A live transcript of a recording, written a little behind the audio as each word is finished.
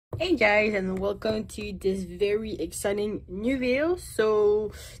Hey guys, and welcome to this very exciting new video.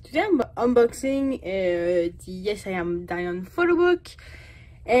 So today I'm unboxing the Yes I Am Dahyun photo book,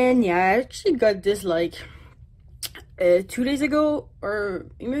 and yeah, I actually got this like 2 days ago, or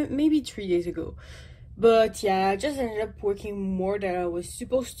maybe 3 days ago. But yeah, I just ended up working more than I was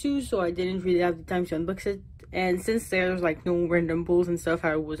supposed to, so I didn't really have the time to unbox it. And since there's like no random pulls and stuff,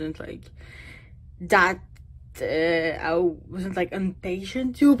 I wasn't like that I wasn't like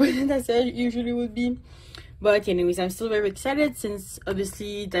impatient to open it as I usually would be. But anyways, I'm still very excited since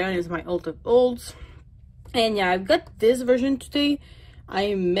obviously Dahyun is my old of olds. And yeah, I've got this version today.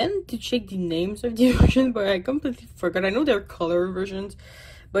 I meant to check the names of the version, but I completely forgot. I know they're color versions,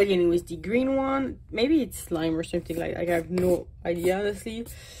 but anyways, the green one, maybe it's slime or something like that. I have no idea honestly.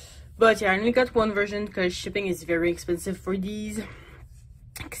 But yeah, I only got one version because shipping is very expensive for these,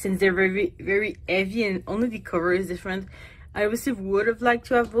 since they're very heavy and only the cover is different. I obviously would have liked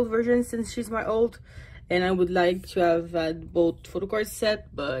to have both versions since she's my old, and I would like to have had both photo cards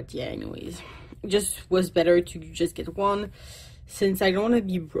set, but yeah, anyways, it just was better to just get one since I don't want to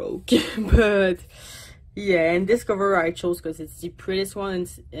be broke. But yeah, and this cover I chose because it's the prettiest one,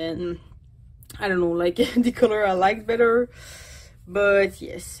 and I don't know, like the color I like better. But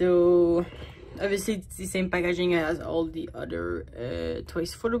yeah, so obviously it's the same packaging as all the other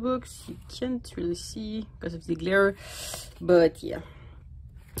Twice photo books. You can't really see because of the glare, but yeah.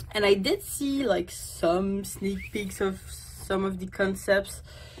 And I did see like some sneak peeks of some of the concepts,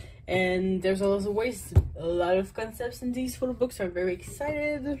 and there's always a lot of concepts in these photo books. So I'm very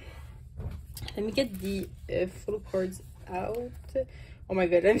excited. Let me get the photo cards out. Oh my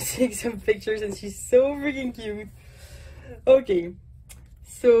god, I'm seeing some pictures and she's so freaking cute. Okay,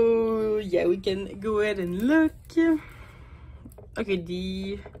 so yeah, we can go ahead and look.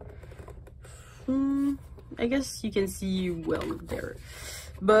 Okay, I guess you can see well there,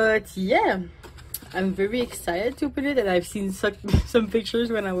 but yeah, I'm very excited to open it, and I've seen some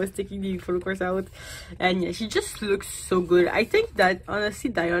pictures when I was taking the photo cards out, and yeah, she just looks so good. I think that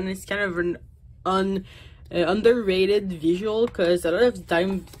honestly Dahyun is kind of an underrated visual, because a lot of the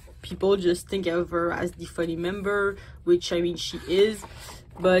time people just think of her as the funny member, which I mean she is,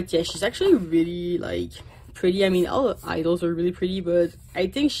 but yeah, she's actually really like pretty. I mean, all idols are really pretty, but I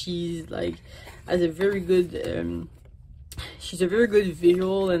think she's like has a very good she's a very good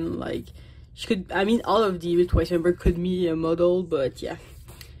visual, and like she could, I mean, all of the Twice member could be a model, but yeah,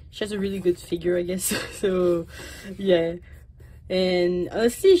 she has a really good figure, I guess. So yeah, and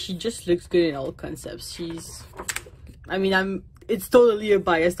honestly she just looks good in all concepts. I mean, it's totally a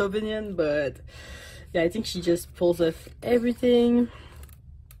biased opinion, but yeah, I think she just pulls off everything.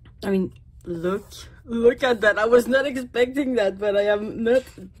 I mean, look at that. I was not expecting that, but I am not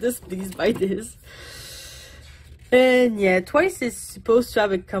displeased by this. And yeah, Twice is supposed to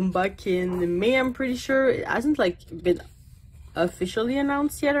have a comeback in May, I'm pretty sure. It hasn't like been officially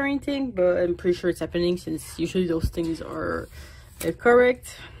announced yet or anything, but I'm pretty sure it's happening since usually those things are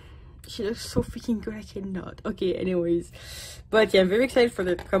correct. She looks so freaking good, I cannot. Okay, anyways, but yeah, I'm very excited for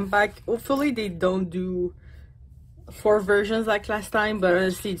the comeback. Hopefully they don't do 4 versions like last time, but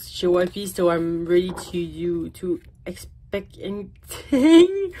honestly it's JYP, so I'm ready to expect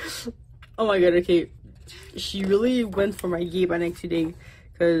anything. Oh my god, okay, she really went for my gay neck today,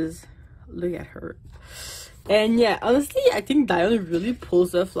 because look at her. And yeah, honestly I think Dahyun really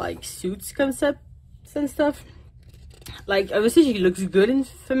pulls off like suits concepts and stuff. Like obviously she looks good in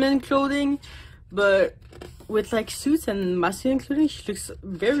feminine clothing, but with like suits and masculine clothing she looks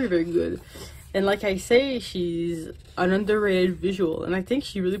very good. And like I say, she's an underrated visual, and I think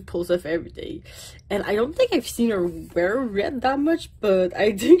she really pulls off everything. And I don't think I've seen her wear red that much, but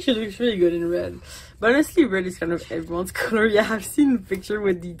I think she looks really good in red. But honestly, red is kind of everyone's color. Yeah, I've seen the picture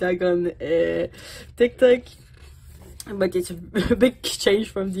with the Dagon TikTok, but it's a big change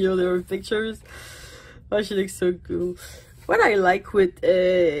from the other pictures. Oh, she looks so cool. What I like with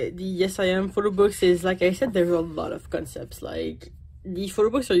the Yes I Am photo books is, like I said, there's a lot of concepts. Like, the photo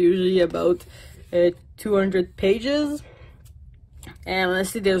books are usually about 200 pages, and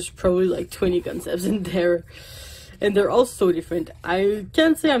honestly there's probably like 20 concepts in there, and they're all so different. I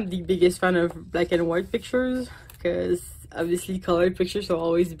can't say I'm the biggest fan of black and white pictures, because obviously colored pictures are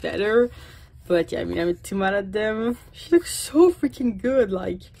always better, but yeah, I mean, I'm too mad at them. She looks so freaking good.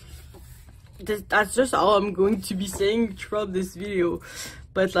 Like, that's just all I'm going to be saying throughout this video.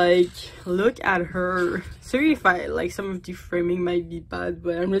 But like, look at her. Sorry if I like some of the framing might be bad,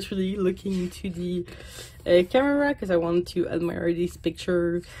 but I'm literally looking into the camera because I want to admire this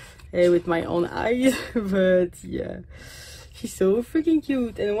picture with my own eyes. But yeah, She's so freaking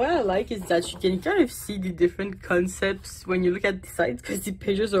cute, and what I like is that you can kind of see the different concepts when you look at the sides, because the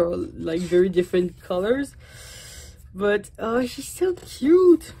pages are all, like, very different colors. But oh, she's so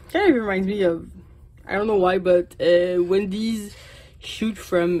cute. Kind of reminds me of, I don't know why, but when these shoot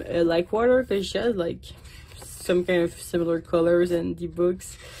from like water, because she has like some kind of similar colors in the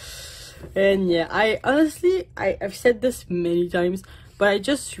books. And yeah, I honestly, I've said this many times, but I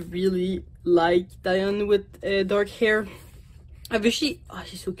just really like Dahyun with dark hair. Obviously, oh,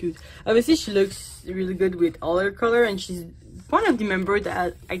 she's so cute. Obviously, she looks really good with all her color, and she's one of the members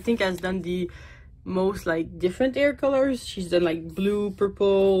that I think has done the most like different hair colors. She's done like blue,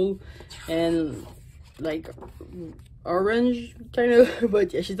 purple, and like orange kind of.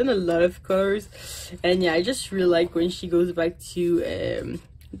 But yeah, she's done a lot of colors, and yeah, I just really like when she goes back to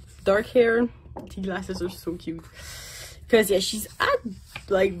dark hair. The glasses are so cute, because yeah, she's had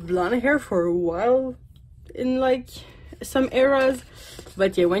like blonde hair for a while in like some eras,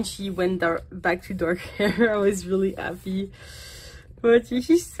 but yeah, when she went back to dark hair, I was really happy. But yeah,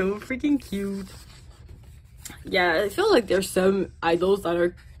 she's so freaking cute. Yeah, I feel like there's some idols that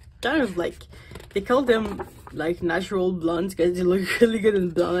are kind of like, they call them like natural blondes because they look really good in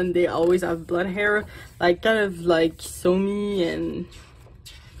blonde, and they always have blonde hair, like kind of like Somi and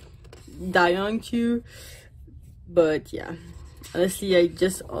Dahyun too. But yeah, honestly, I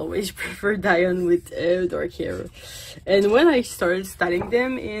just always prefer Dahyun with dark hair. And when I started studying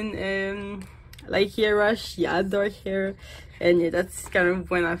them in like era, she had dark hair, and yeah, that's kind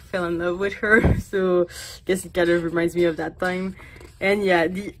of when I fell in love with her. So I guess it kind of reminds me of that time. And yeah,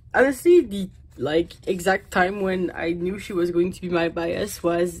 honestly the like exact time when I knew she was going to be my bias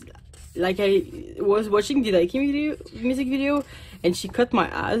was like, I was watching the Dahyun music video, and she cut my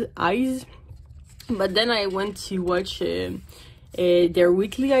eyes. But then I went to watch their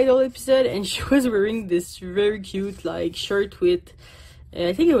weekly idol episode, and she was wearing this very cute like shirt with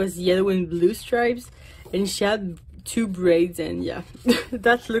I think it was yellow and blue stripes, and she had 2 braids, and yeah,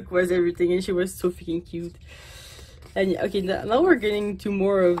 that look was everything, and she was so freaking cute. And yeah, okay, now we're getting to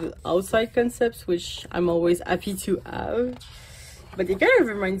more of outside concepts, which I'm always happy to have. But it kind of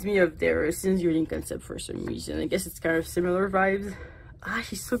reminds me of their Sin's concept for some reason. I guess it's kind of similar vibes. Ah,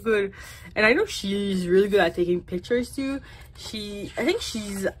 she's so good. And I know she's really good at taking pictures too. I think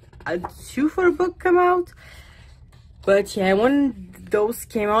she's had 2 photobook come out. But yeah, when those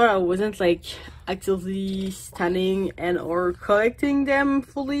came out, I wasn't like actively standing and or collecting them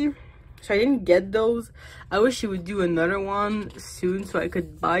fully, so I didn't get those. I wish she would do another one soon so I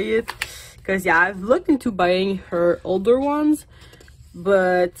could buy it, because yeah, I've looked into buying her older ones,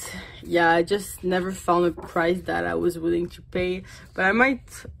 but yeah, I just never found a price that I was willing to pay. But I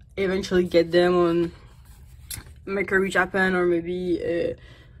might eventually get them on Mercury Japan, or maybe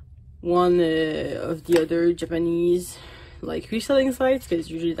one of the other Japanese like reselling sites, because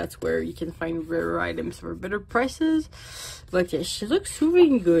usually that's where you can find rare items for better prices. But yeah, she looks super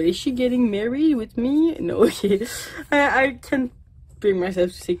good. Is she getting married with me? No, okay. I can't bring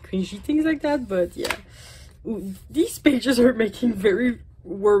myself to say cringy things like that, but yeah. Ooh, these pages are making very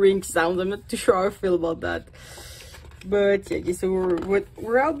worrying sounds. I'm not too sure how I feel about that. But yeah, okay, so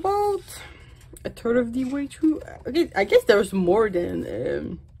we're about a third of the way through. Okay, I guess there's more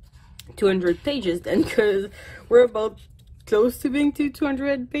than 200 pages then, because we're about close to being to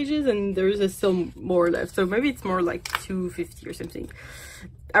 200 pages, and there's still more left, so maybe it's more like 250 or something.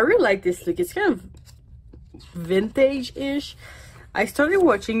 I really like this look. It's kind of vintage-ish. I started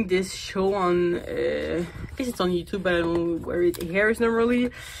watching this show on I guess it's on YouTube, but I don't know where it airs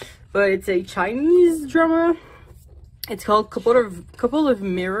normally, but it's a Chinese drama. It's called Couple of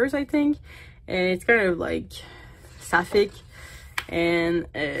Mirrors, I think, and it's kind of like sapphic. And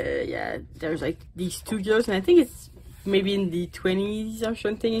yeah, there's like these 2 girls, and I think it's maybe in the 20s or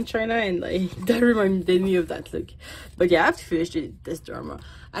something in China, and like that reminded me of that look. But yeah, I have to finish this drama.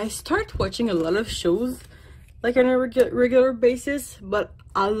 I start watching a lot of shows like on a regular basis, but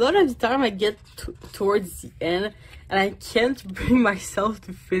a lot of the time I get towards the end and I can't bring myself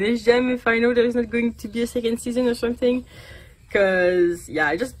to finish them if I know there's not going to be a second season or something, because yeah,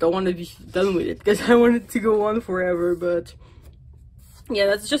 I just don't want to be done with it, because I want it to go on forever. But yeah,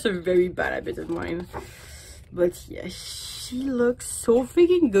 that's just a very bad habit of mine. But yeah, she looks so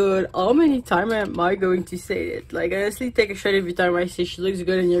freaking good. How many times am I going to say it? Like, honestly, take a shot every time I say she looks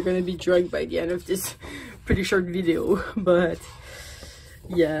good, and you're gonna be drunk by the end of this pretty short video. But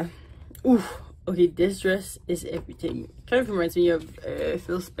yeah, ooh, okay, this dress is everything. Kind of reminds me of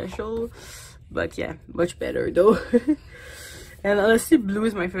Feel Special, but yeah, much better though. And honestly, blue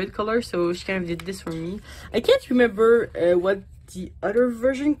is my favorite color, so she kind of did this for me. I can't remember what the other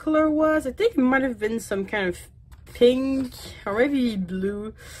version color was. I think it might have been some kind of pink or maybe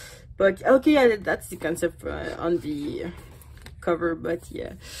blue, but okay, yeah, that's the concept on the cover. But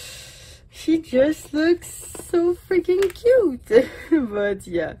yeah, she just looks so freaking cute. But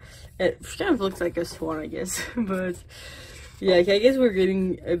yeah, she kind of looks like a swan, I guess. But yeah, I guess we're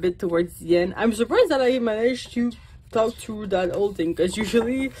getting a bit towards the end. I'm surprised that I managed to talk through that whole thing, because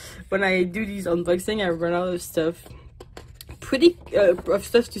usually when I do these unboxing I run out of stuff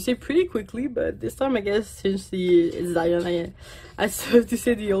to say pretty quickly, but this time I guess since it's Dahyun, I still have to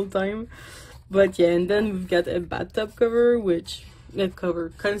say the whole time. But yeah, and then we've got a bathtub cover, which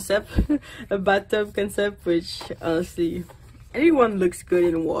concept a bathtub concept, which honestly anyone looks good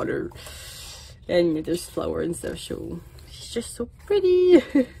in water. And yeah, there's flower and stuff, so she's just so pretty.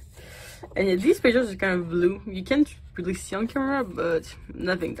 And yeah, these pictures are kind of blue, you can't really see on camera, but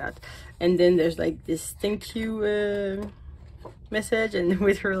nothing that. And then there's like this thank you message, and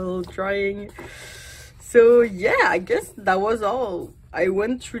with her little drawing. So yeah, I guess that was all. I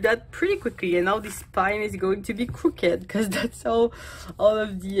went through that pretty quickly, and now the spine is going to be crooked, because that's how all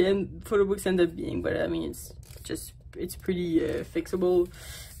of the photo books end up being. But I mean, it's pretty fixable.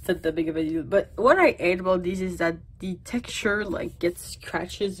 It's not that big of a deal. But what I hate about these is that the texture like gets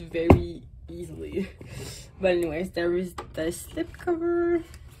scratches very easily. But anyways, there is the slip cover,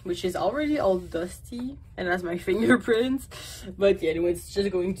 which is already all dusty and has my fingerprints. But yeah, anyway, it's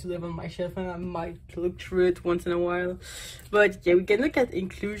just going to live on my shelf, and I might look through it once in a while. But yeah, we can look at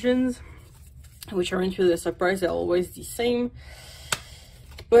inclusions, which aren't really a surprise, they're always the same.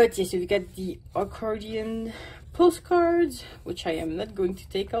 But yeah, so we got the accordion postcards, which I am not going to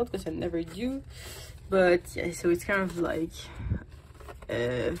take out because I never do. But yeah, so it's kind of like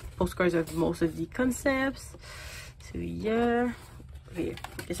postcards of most of the concepts. So yeah, okay,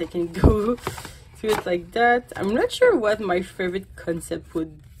 I guess I can go through it like that. I'm not sure what my favorite concept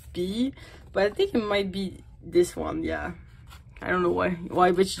would be, but I think it might be this one. Yeah, I don't know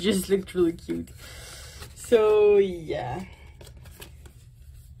why, but she just looked really cute. So yeah,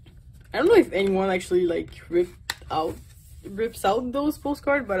 I don't know if anyone actually like rips out those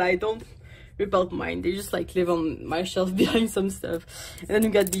postcards, but I don't rip out mine. They just like live on my shelf behind some stuff. And then we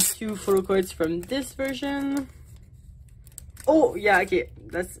got these two photo cards from this version. Oh yeah, okay,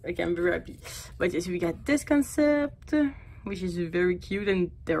 that's okay, I'm very happy. But yes, we got this concept, which is very cute, and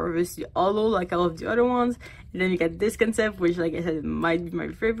they're obviously hollow like all of the other ones. And then we got this concept, which like I said might be my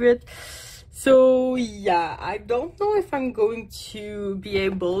favorite. So yeah, I don't know if I'm going to be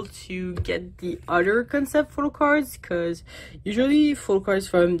able to get the other concept photo cards, because usually photo cards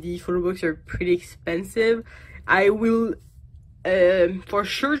from the photo books are pretty expensive. I will for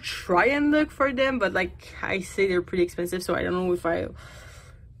sure try and look for them, but like I say, they're pretty expensive, so I don't know if I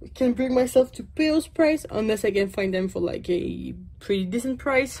can bring myself to pay those price unless I can find them for like a pretty decent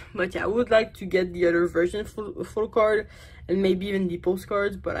price. But yeah, I would like to get the other version photo card, and maybe even the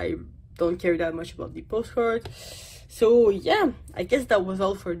postcards, but I don't care that much about the postcard. So yeah, I guess that was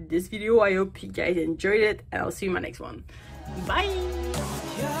all for this video. I hope you guys enjoyed it, and I'll see you in my next one. Bye.